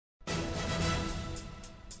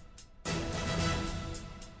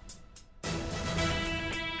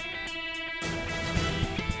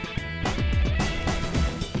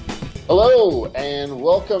Hello, and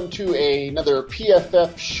welcome to another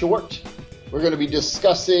PFF short. We're going to be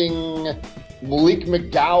discussing Malik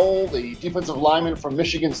McDowell, the defensive lineman from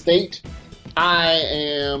Michigan State. I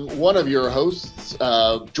am one of your hosts,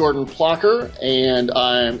 Jordan Plocker, and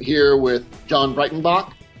I'm here with John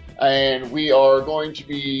Breitenbach. And we are going to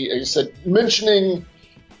be, as I said, mentioning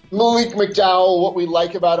Malik McDowell, what we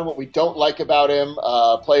like about him, what we don't like about him,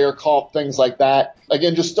 player comp, things like that.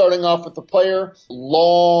 Again, just starting off with the player,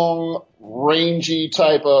 long, rangy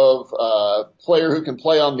type of player who can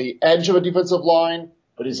play on the edge of a defensive line,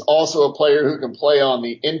 but he's also a player who can play on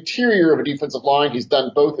the interior of a defensive line. He's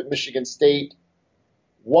done both at Michigan State.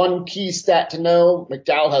 One key stat to know,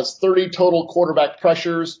 McDowell has 30 total quarterback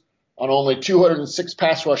pressures on only 206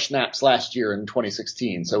 pass rush snaps last year in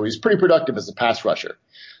 2016. So he's pretty productive as a pass rusher.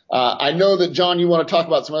 I know that, John, you want to talk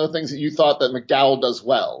about some other things that you thought that McDowell does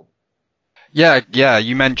well. Yeah,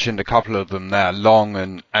 you mentioned a couple of them there, long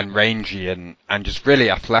and rangy and just really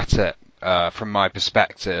athletic from my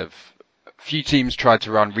perspective. Few teams tried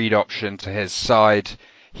to run read option to his side.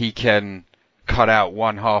 He can cut out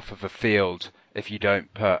one half of a field if you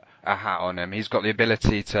don't put a hat on him. He's got the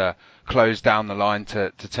ability to close down the line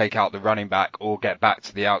to take out the running back or get back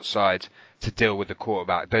to the outside to deal with the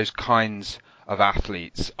quarterback. Those kinds of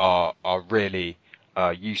athletes are really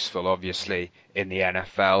useful, obviously, in the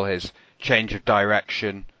NFL. His change of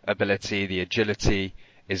direction ability, the agility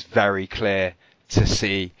is very clear to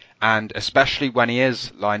see, and especially when he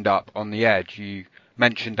is lined up on the edge. You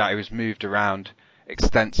mentioned that he was moved around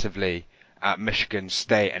extensively at Michigan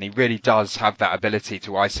State, and he really does have that ability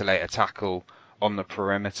to isolate a tackle on the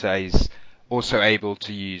perimeter. He's also able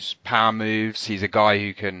to use power moves. He's a guy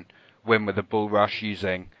who can win with a bull rush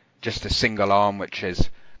using just a single arm, which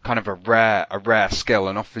is kind of a rare skill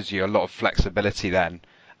and offers you a lot of flexibility then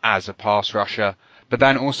as a pass rusher. But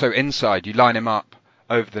then also inside, you line him up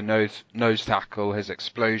over the nose tackle. His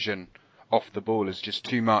explosion off the ball is just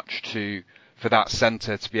too much for that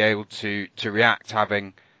center to be able to react,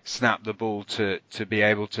 having snapped the ball to be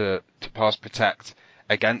able to pass protect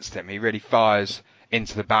against him. He really fires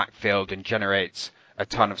into the backfield and generates a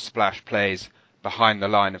ton of splash plays behind the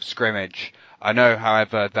line of scrimmage. I know,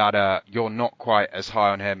 however, that you're not quite as high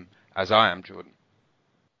on him as I am, Jordan.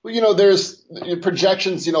 Well, there's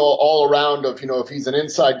projections, all around of, if he's an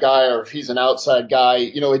inside guy or if he's an outside guy.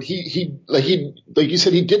 He like you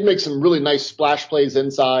said, he did make some really nice splash plays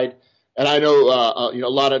inside. And I know, a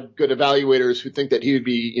lot of good evaluators who think that he would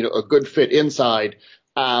be, a good fit inside.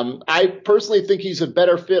 I personally think he's a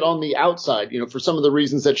better fit on the outside, for some of the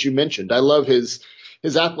reasons that you mentioned. I love his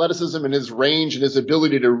athleticism and his range and his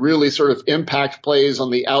ability to really sort of impact plays on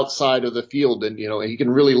the outside of the field. And, he can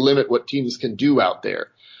really limit what teams can do out there.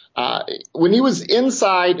 When he was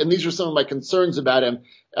inside, and these are some of my concerns about him,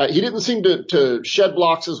 he didn't seem to shed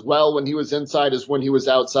blocks as well when he was inside as when he was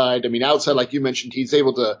outside. I mean, outside, like you mentioned, he's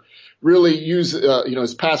able to really use,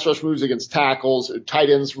 his pass rush moves against tackles. Tight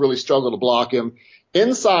ends really struggle to block him.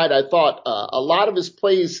 Inside, I thought a lot of his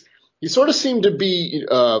plays, he sort of seemed to be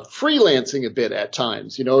freelancing a bit at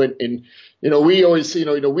times, and we always, we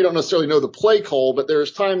don't necessarily know the play call, but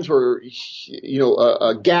there's times where,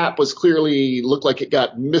 a gap was clearly looked like it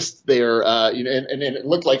got missed there, and it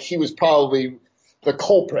looked like he was probably the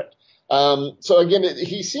culprit. So again,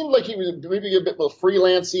 he seemed like he was maybe a bit more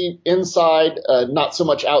freelancing inside, not so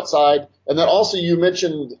much outside. And then also you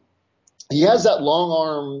mentioned he has that long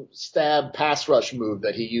arm stab pass rush move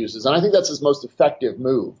that he uses, and I think that's his most effective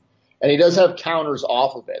move. And he does have counters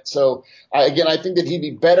off of it. So I think that he'd be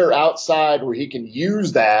better outside where he can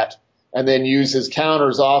use that and then use his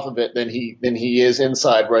counters off of it than he is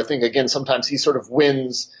inside, where I think, again, sometimes he sort of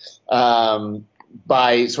wins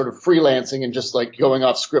by sort of freelancing and just like going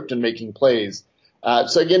off script and making plays.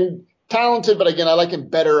 So again, talented, but again, I like him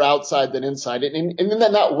better outside than inside. And in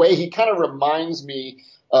that way, he kind of reminds me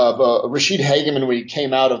of Rashid Hageman when he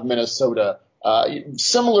came out of Minnesota.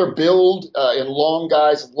 Similar build in long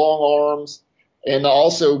guys with long arms, and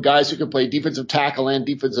also guys who can play defensive tackle and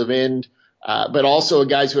defensive end, but also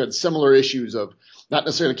guys who had similar issues of not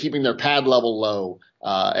necessarily keeping their pad level low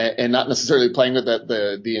and not necessarily playing with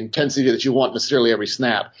the intensity that you want necessarily every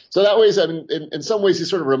snap. So that way, in some ways, he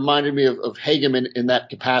sort of reminded me of Hageman in that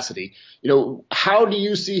capacity. How do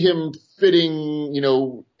you see him fitting,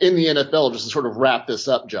 in the NFL, just to sort of wrap this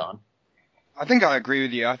up, John? I think I agree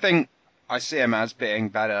with you. I think I see him as being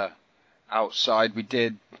better outside.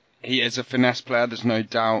 He is a finesse player, there's no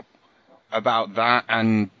doubt about that.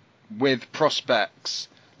 And with prospects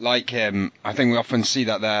like him, I think we often see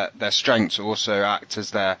that their strengths also act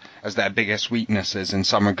as their biggest weaknesses in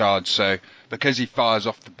some regards. So because he fires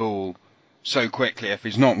off the ball so quickly, if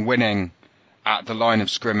he's not winning at the line of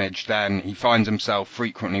scrimmage, then he finds himself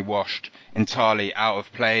frequently washed entirely out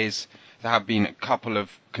of plays. There have been a couple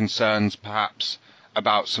of concerns perhaps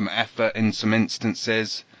about some effort in some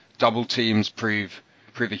instances. Double teams prove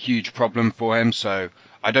a huge problem for him, so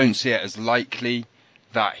I don't see it as likely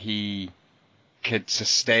that he could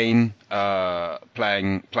sustain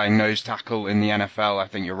playing nose tackle in the NFL. I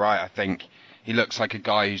think you're right. I think he looks like a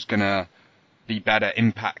guy who's going to be better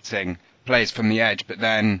impacting plays from the edge. But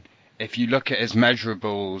then if you look at his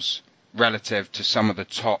measurables relative to some of the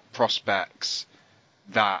top prospects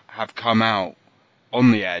that have come out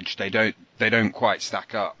on the edge, they don't quite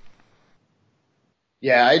stack up.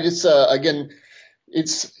 Yeah, I just again,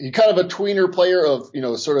 he's kind of a tweener player of,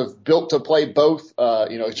 sort of built to play both.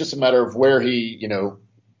 It's just a matter of where he,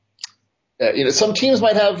 some teams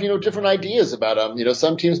might have, different ideas about him.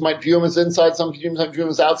 Some teams might view him as inside, some teams might view him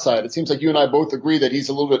as outside. It seems like you and I both agree that he's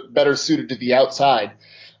a little bit better suited to the outside.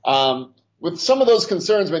 With some of those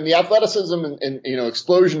concerns, the athleticism and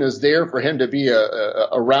explosion is there for him to be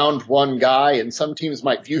a round one guy, and some teams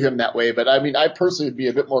might view him that way. But I personally would be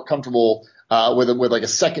a bit more comfortable with like a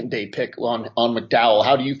second day pick on McDowell.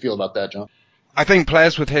 How do you feel about that, John? I think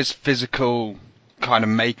players with his physical kind of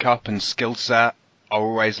makeup and skill set are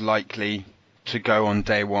always likely to go on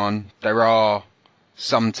day one. There are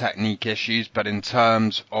some technique issues, but in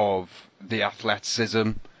terms of the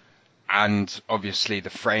athleticism and obviously the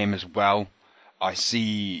frame as well, I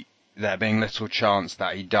see there being little chance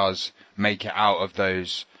that he does make it out of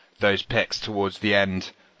those picks towards the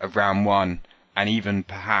end of round one, and even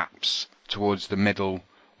perhaps towards the middle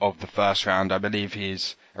of the first round. I believe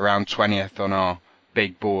he's around 20th on our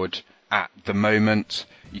big board at the moment.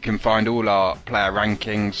 You can find all our player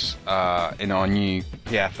rankings in our new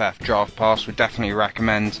PFF Draft Pass. Would definitely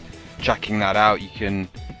recommend checking that out. You can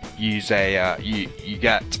use you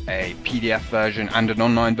get a PDF version and an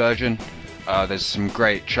online version. There's some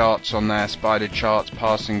great charts on there, spider charts,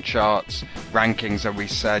 passing charts, rankings, as we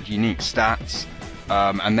said, unique stats,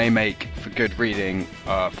 and they make for good reading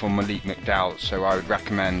for Malik McDowell, so I would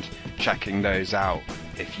recommend checking those out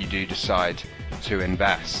if you do decide to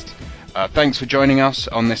invest. Thanks for joining us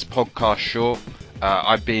on this podcast short.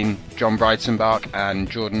 I've been John Breitenbach, and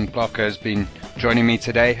Jordan Plucker has been joining me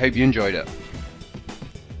today. Hope you enjoyed it.